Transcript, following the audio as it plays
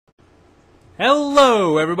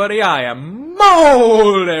Hello everybody, I am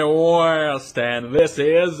Moldy West, and this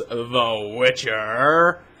is The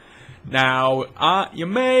Witcher. Now, you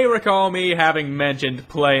may recall me having mentioned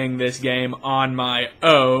playing this game on my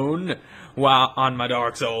own, while on my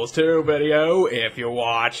Dark Souls 2 video, if you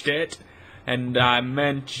watched it. And I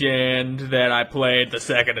mentioned that I played the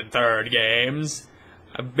second and third games.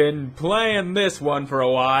 I've been playing this one for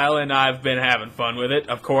a while, and I've been having fun with it.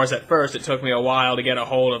 Of course, at first it took me a while to get a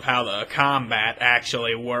hold of how the combat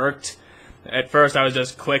actually worked. At first I was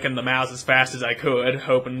just clicking the mouse as fast as I could,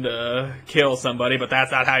 hoping to kill somebody, but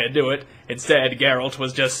that's not how you do it. Instead, Geralt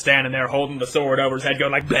was just standing there holding the sword over his head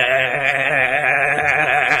going like bang.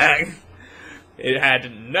 It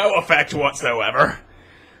had no effect whatsoever.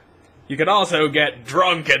 You could also get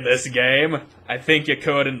drunk in this game. I think you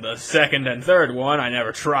could in the second and third one. I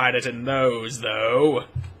never tried it in those, though.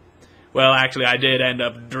 Well, actually, I did end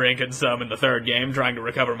up drinking some in the third game, trying to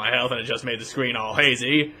recover my health, and it just made the screen all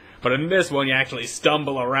hazy. But in this one, you actually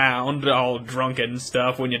stumble around, all drunken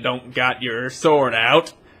stuff, when you don't got your sword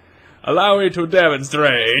out. Allow me to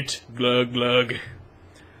demonstrate. Glug, glug.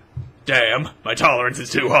 Damn, my tolerance is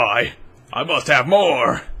too high. I must have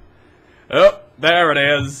more. Oh, there it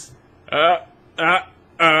is. Oh,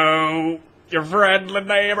 your friendly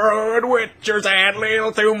neighborhood witcher's had a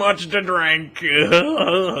little too much to drink.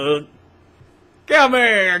 Come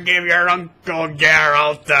here, give your Uncle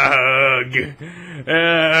Geralt a hug.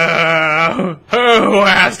 Who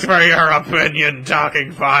asked for your opinion,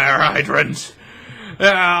 talking fire hydrant? All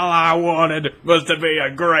I wanted was to be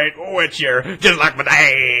a great witcher, just like my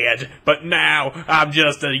dad. But now, I'm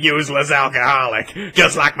just a useless alcoholic,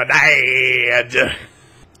 just like my dad.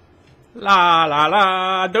 La la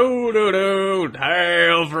la, doo doo doo,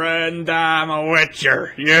 hail friend, I'm a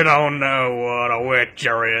witcher. You don't know what a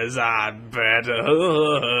witcher is, I bet.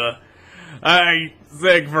 Hey,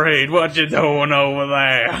 Siegfried, what you doing over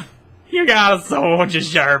there? You got a sword, you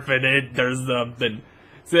sharpen it or something.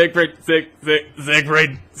 Siegfried,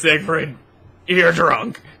 Siegfried, you're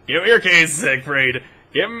drunk. Give me your keys, Siegfried.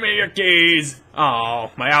 Give me your keys.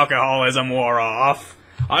 Oh, my alcoholism wore off.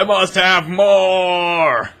 I must have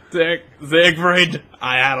more! Siegfried,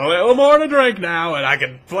 I had a little more to drink now, and I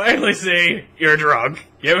can plainly see you're drunk.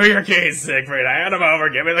 Give me your keys, Siegfried. I hand them over.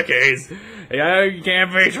 Give me the keys. You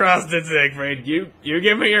can't be trusted, Siegfried. You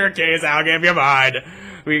give me your keys, I'll give you mine.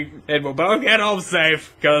 And we'll both get home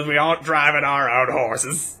safe, because we aren't driving our own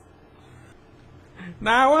horses.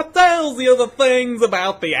 Now, what tells you the things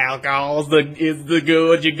about the alcohols is the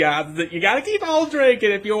good you gotta keep on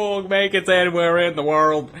drinking if you want to make it anywhere in the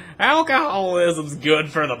world. Alcoholism's good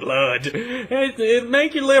for the blood. It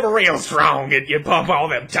make your liver real strong, and you pump all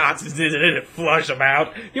them toxins in it and flush them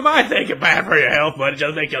out. You might think it's bad for your health, but it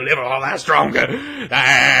just make your liver all that stronger.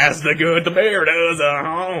 That's the good the beer does,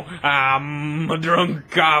 I'm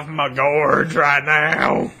drunk off my gorge right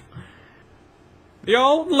now. The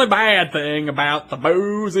only bad thing about the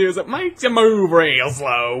booze is it makes you move real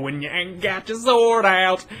slow when you ain't got your sword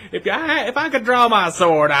out. If I could draw my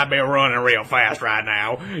sword, I'd be running real fast right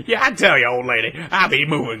now. Yeah, I tell you, old lady, I'd be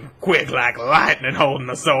moving quick like lightning holding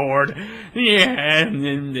the sword.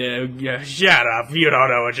 Yeah, shut up, you don't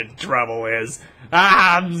know what your trouble is.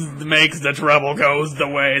 Makes the trouble goes the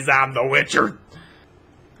ways I'm the Witcher.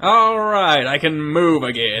 Alright, I can move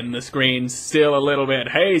again. The screen's still a little bit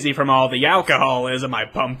hazy from all the alcoholism I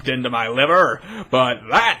pumped into my liver, but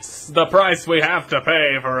that's the price we have to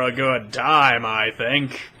pay for a good time, I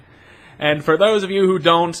think. And for those of you who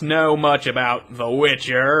don't know much about The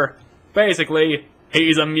Witcher, basically,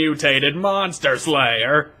 he's a mutated monster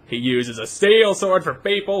slayer. He uses a steel sword for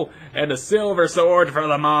people and a silver sword for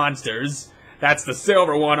the monsters. That's the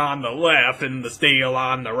silver one on the left and the steel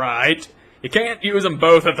on the right. You can't use them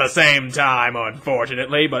both at the same time,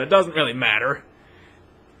 unfortunately, but it doesn't really matter.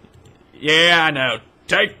 Yeah, I know.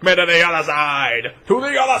 Take me to the other side! To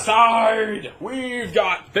the other side! We've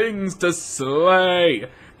got things to slay!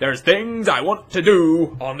 There's things I want to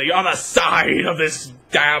do on the other side of this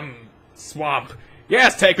damn swamp.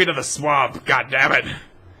 Yes, take me to the swamp, goddammit!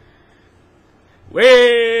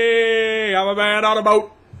 Whee! I'm a man on a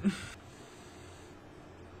boat!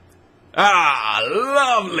 Ah,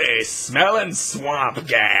 lovely smelling swamp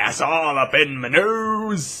gas all up in my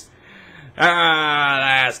nose.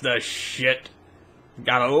 Ah, that's the shit.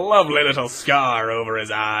 Got a lovely little scar over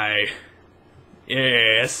his eye.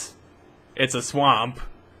 Yes, it's a swamp.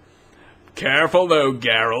 Careful though,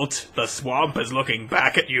 Geralt. The swamp is looking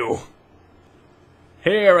back at you.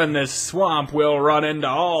 Here in this swamp, we'll run into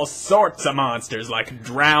all sorts of monsters, like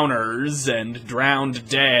drowners and drowned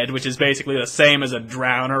dead, which is basically the same as a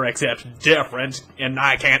drowner, except different, and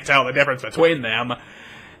I can't tell the difference between them.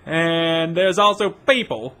 And there's also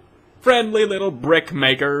people. Friendly little brick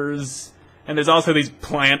makers. And there's also these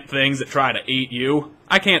plant things that try to eat you.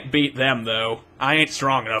 I can't beat them, though. I ain't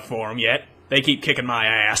strong enough for them yet. They keep kicking my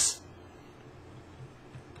ass.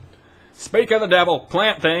 Speak of the devil,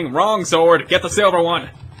 plant thing, wrong sword, get the silver one.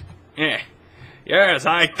 Yes,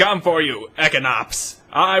 I come for you, Echinops.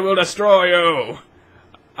 I will destroy you.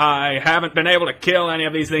 I haven't been able to kill any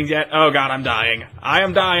of these things yet. Oh god, I'm dying. I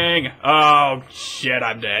am dying. Oh shit,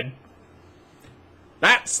 I'm dead.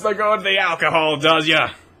 That's the good the alcohol does ya.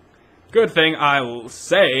 Good thing I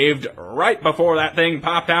saved right before that thing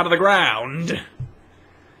popped out of the ground.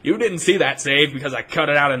 You didn't see that save because I cut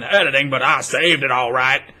it out in the editing, but I saved it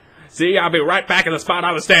alright. See, I'll be right back in the spot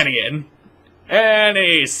I was standing in.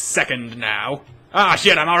 Any second now. Ah,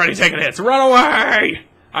 shit, I'm already taking hits. Run away!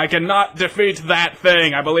 I cannot defeat that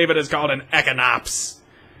thing. I believe it is called an Echinops.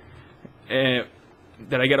 Did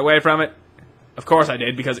I get away from it? Of course I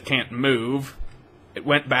did, because it can't move. It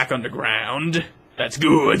went back underground. That's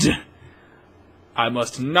good. I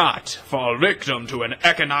must not fall victim to an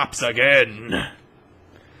Echinops again.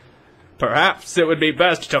 Perhaps it would be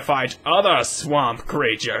best to fight other swamp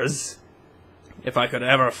creatures. If I could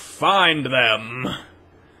ever find them.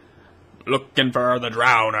 Looking for the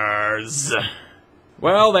drowners.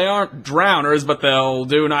 Well, they aren't drowners, but they'll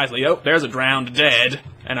do nicely. Oh, there's a drowned dead.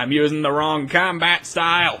 And I'm using the wrong combat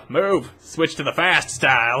style. Move. Switch to the fast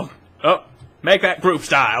style. Oh, make that group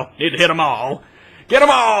style. Need to hit them all. Get them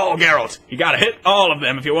all, Geralt! You gotta hit all of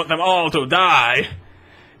them if you want them all to die.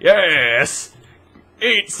 Yes!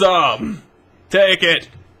 Eat some! Take it!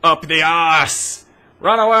 Up the arse!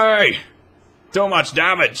 Run away! Too much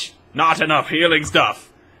damage! Not enough healing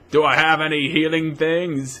stuff! Do I have any healing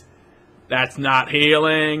things? That's not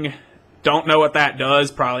healing. Don't know what that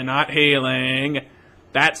does. Probably not healing.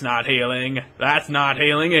 That's not healing. That's not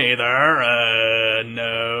healing either.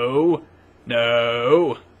 No.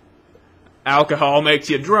 No. Alcohol makes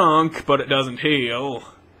you drunk, but it doesn't heal.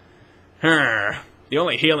 The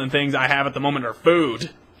only healing things I have at the moment are food.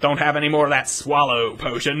 Don't have any more of that swallow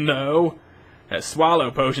potion, though. That swallow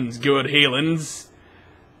potion's good healings.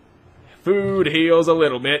 Food heals a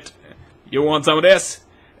little bit. You want some of this?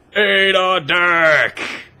 Eat a dick!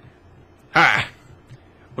 Ha!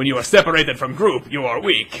 When you are separated from group, you are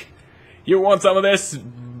weak. You want some of this?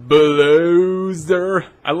 Blueser.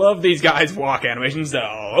 I love these guys' walk animations.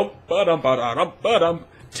 Oh, ba-dum.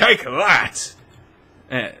 Take that!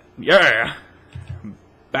 Yeah.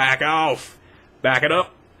 Back off. Back it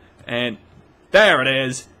up. And there it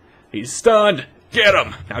is. He's stunned. Get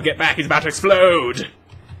him! Now get back, he's about to explode.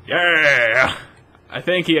 Yeah! I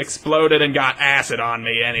think he exploded and got acid on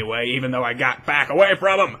me anyway, even though I got back away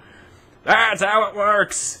from him. That's how it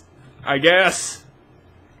works, I guess.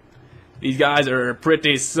 These guys are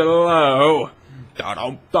pretty slow. Eat it,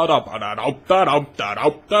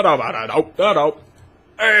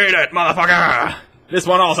 motherfucker! This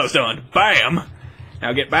one also stunned. Bam!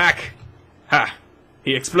 Now get back. Ha!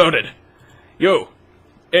 He exploded. You!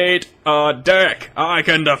 Eat a dick! I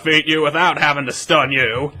can defeat you without having to stun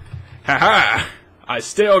you. Ha-ha! I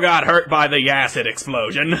still got hurt by the acid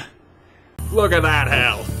explosion. Look at that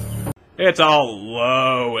health. It's all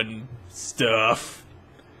low and stuff.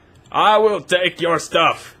 I will take your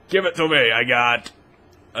stuff. Give it to me. I got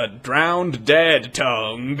a drowned dead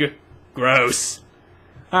tongue. Gross.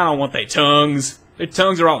 I don't want their tongues. Their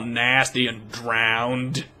tongues are all nasty and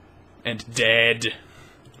drowned. And dead.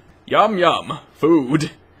 Yum yum.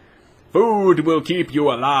 Food. Food will keep you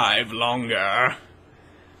alive longer.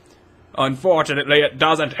 Unfortunately, it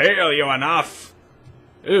doesn't heal you enough.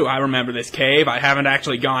 Ooh, I remember this cave. I haven't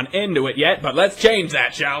actually gone into it yet, but let's change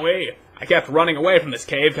that, shall we? I kept running away from this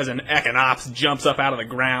cave because an Echinops jumps up out of the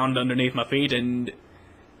ground underneath my feet, and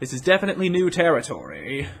this is definitely new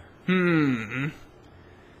territory. The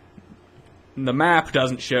map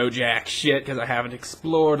doesn't show jack shit because I haven't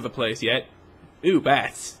explored the place yet. Ooh,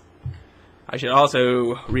 bats. I should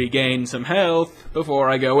also regain some health before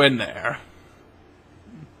I go in there.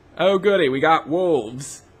 Oh goody, we got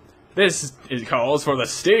wolves. This calls for the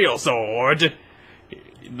steel sword.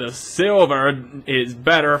 The silver is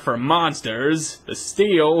better for monsters. The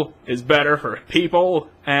steel is better for people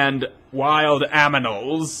and wild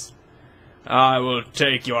aminals. I will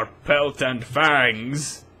take your pelt and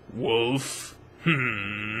fangs, wolf.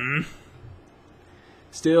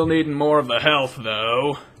 Still needing more of the health,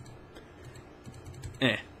 though.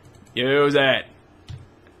 Use it.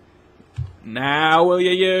 Now will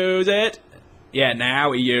you use it? Yeah,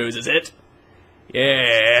 now he uses it.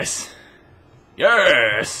 Yes.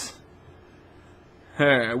 Yes!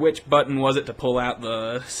 Which button was it to pull out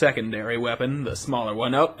the secondary weapon? The smaller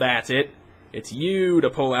one. Oh, that's it. It's you to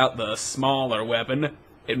pull out the smaller weapon,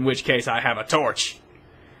 in which case I have a torch.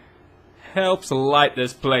 Helps light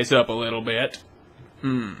this place up a little bit.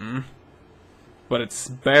 But it's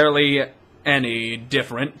barely any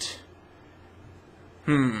different.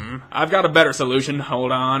 I've got a better solution.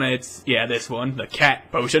 Hold on, yeah, this one, the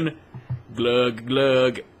cat potion. Glug,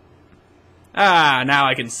 glug. Ah, now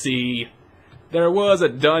I can see. There was a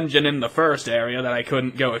dungeon in the first area that I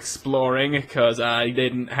couldn't go exploring because I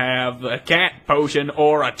didn't have a cat potion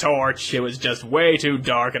or a torch. It was just way too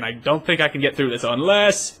dark, and I don't think I can get through this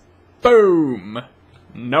unless... Boom!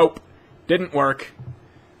 Nope. Didn't work.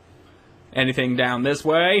 Anything down this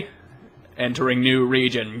way? Entering new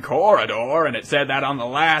region corridor, and it said that on the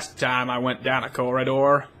last time I went down a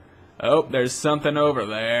corridor. Oh, there's something over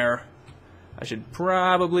there. I should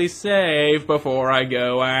probably save before I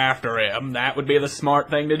go after him. That would be the smart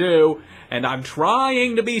thing to do. And I'm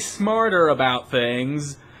trying to be smarter about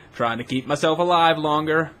things. Trying to keep myself alive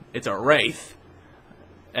longer. It's a wraith.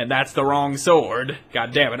 And that's the wrong sword.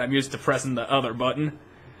 God damn it, I'm used to pressing the other button.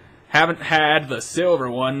 Haven't had the silver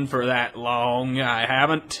one for that long. I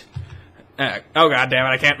haven't. Oh god damn it,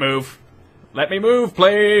 I can't move. Let me move,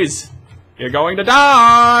 please. You're going to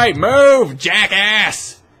die! Move,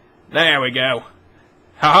 jackass! There we go.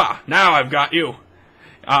 Haha, now I've got you.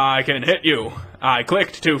 I can hit you. I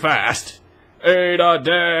clicked too fast. Eat a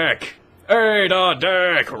dick! Eat a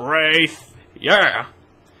dick, Wraith! Yeah!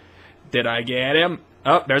 Did I get him?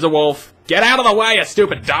 Oh, there's a wolf. Get out of the way, you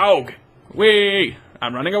stupid dog! Whee!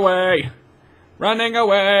 I'm running away. Running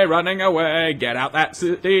away, running away. Get out that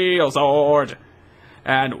steel sword.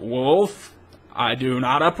 And wolf, I do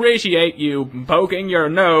not appreciate you poking your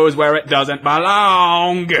nose where it doesn't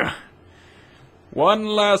belong. One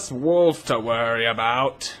less wolf to worry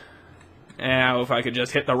about. Now, if I could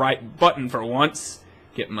just hit the right button for once.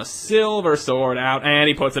 Get my silver sword out, and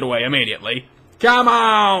he puts it away immediately. Come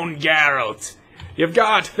on, Geralt. You've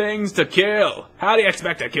got things to kill. How do you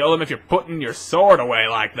expect to kill them if you're putting your sword away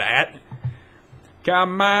like that?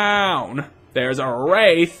 Come on. There's a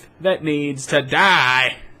wraith that needs to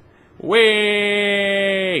die.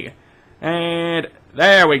 Whee! And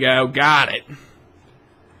there we go, got it.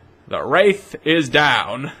 The wraith is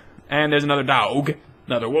down. And there's another dog.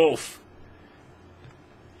 Another wolf.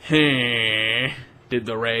 Did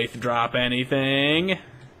the wraith drop anything?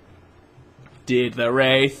 Did the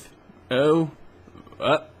wraith... Oh,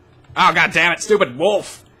 god damn it, stupid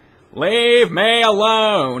wolf! Leave me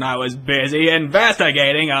alone! I was busy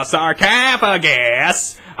investigating a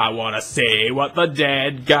sarcophagus! I want to see what the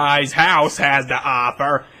dead guy's house has to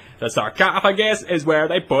offer. The sarcophagus is where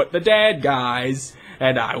they put the dead guys.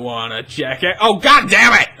 And I want to check it. Oh, god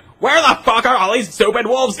damn it! Where the fuck are all these stupid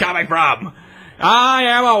wolves coming from? I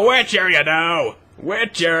am a witcher, you know!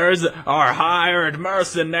 Witchers are hired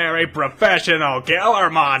mercenary professional killer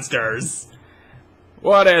monsters!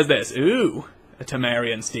 What is this? Ooh, a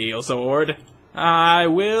Temerian steel sword. I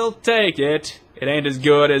will take it. It ain't as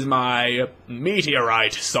good as my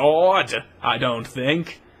meteorite sword, I don't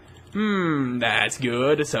think. That's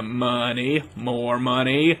good. Some money. More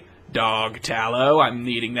money. Dog tallow. I'm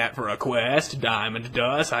needing that for a quest. Diamond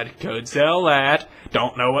dust. I could sell that.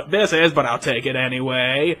 Don't know what this is, but I'll take it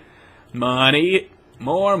anyway. Money.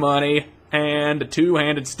 More money. And a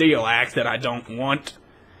two-handed steel axe that I don't want.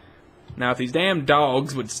 Now, if these damn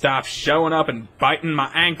dogs would stop showing up and biting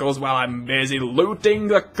my ankles while I'm busy looting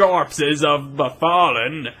the corpses of the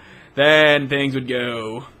fallen, then things would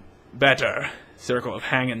go better. Circle of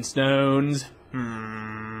hanging stones.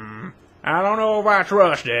 I don't know if I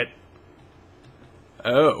trust it.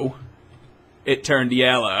 Oh. It turned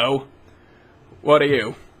yellow. What are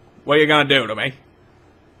you? What are you gonna do to me?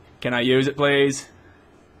 Can I use it, please?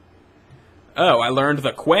 Oh, I learned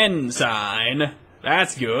the Quen sign.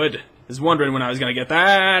 That's good. I was wondering when I was gonna get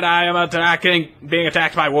that. I am being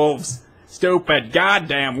attacked by wolves. Stupid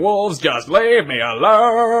goddamn wolves, just leave me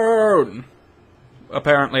alone!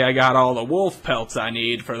 Apparently I got all the wolf pelts I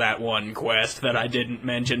need for that one quest that I didn't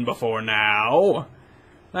mention before now.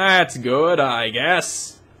 That's good, I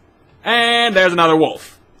guess. And there's another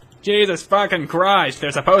wolf. Jesus fucking Christ,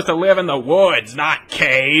 they're supposed to live in the woods, not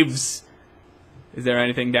caves. Is there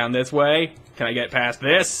anything down this way? Can I get past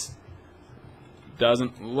this?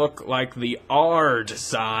 Doesn't look like the Ard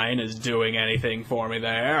sign is doing anything for me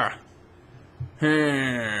there.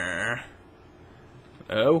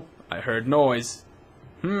 Oh, I heard noise.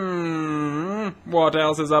 What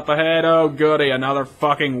else is up ahead? Oh goody, another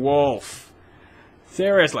fucking wolf.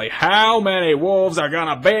 Seriously, how many wolves are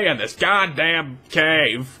gonna be in this goddamn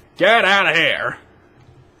cave? Get out of here!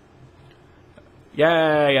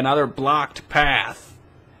 Yay, another blocked path.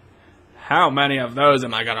 How many of those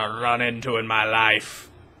am I gonna run into in my life?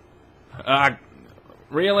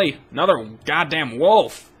 Really? Another goddamn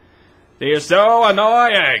wolf? They're so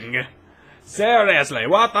annoying! Seriously,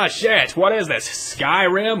 what the shit? What is this,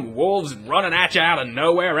 Skyrim? Wolves running at you out of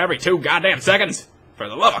nowhere every 2 goddamn seconds? For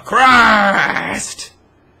the love of Christ!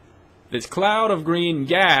 This cloud of green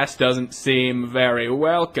gas doesn't seem very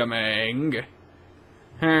welcoming.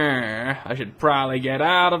 I should probably get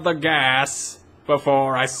out of the gas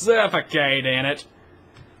before I suffocate in it.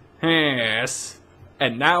 Yes.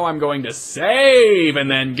 And now I'm going to save and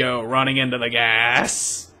then go running into the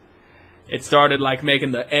gas. It started like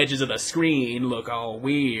making the edges of the screen look all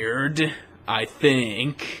weird, I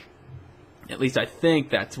think. At least I think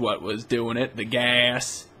that's what was doing it, the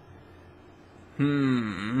gas.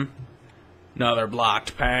 Another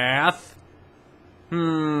blocked path.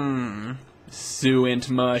 Suint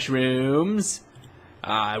mushrooms.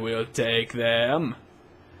 I will take them.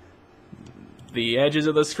 The edges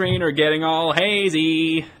of the screen are getting all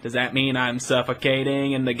hazy. Does that mean I'm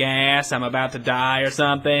suffocating in the gas? I'm about to die or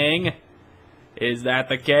something? Is that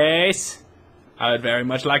the case? I would very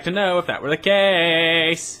much like to know if that were the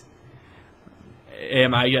case.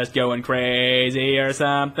 Am I just going crazy or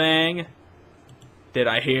something? Did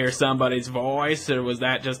I hear somebody's voice, or was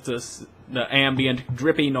that just the ambient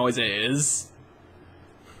drippy noises?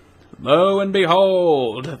 Lo and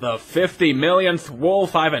behold, the 50 millionth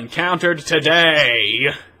wolf I've encountered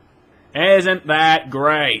today. Isn't that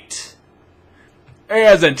great?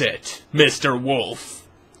 Isn't it, Mr. Wolf?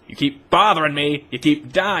 You keep bothering me, you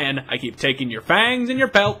keep dying, I keep taking your fangs and your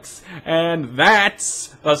pelts, and that's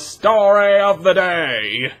the story of the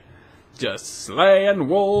day. Just slaying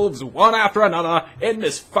wolves one after another in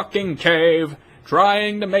this fucking cave,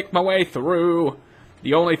 trying to make my way through.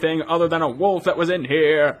 The only thing other than a wolf that was in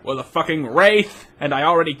here was a fucking wraith, and I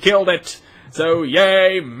already killed it, so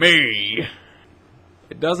yay me!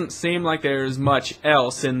 It doesn't seem like there's much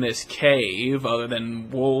else in this cave other than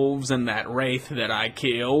wolves and that wraith that I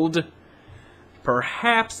killed.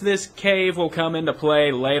 Perhaps this cave will come into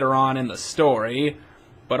play later on in the story,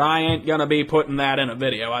 but I ain't gonna be putting that in a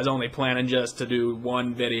video. I was only planning just to do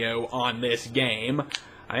one video on this game.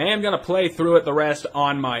 I am going to play through it the rest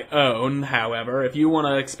on my own, however. If you want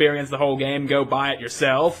to experience the whole game, go buy it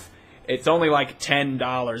yourself. It's only like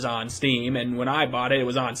 $10 on Steam, and when I bought it, it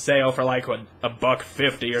was on sale for like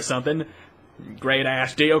 $1.50 or something. Great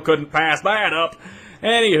ass deal, couldn't pass that up.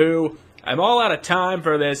 Anywho, I'm all out of time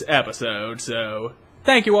for this episode, so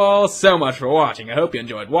thank you all so much for watching. I hope you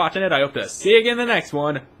enjoyed watching it. I hope to see you again in the next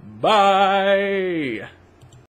one. Bye!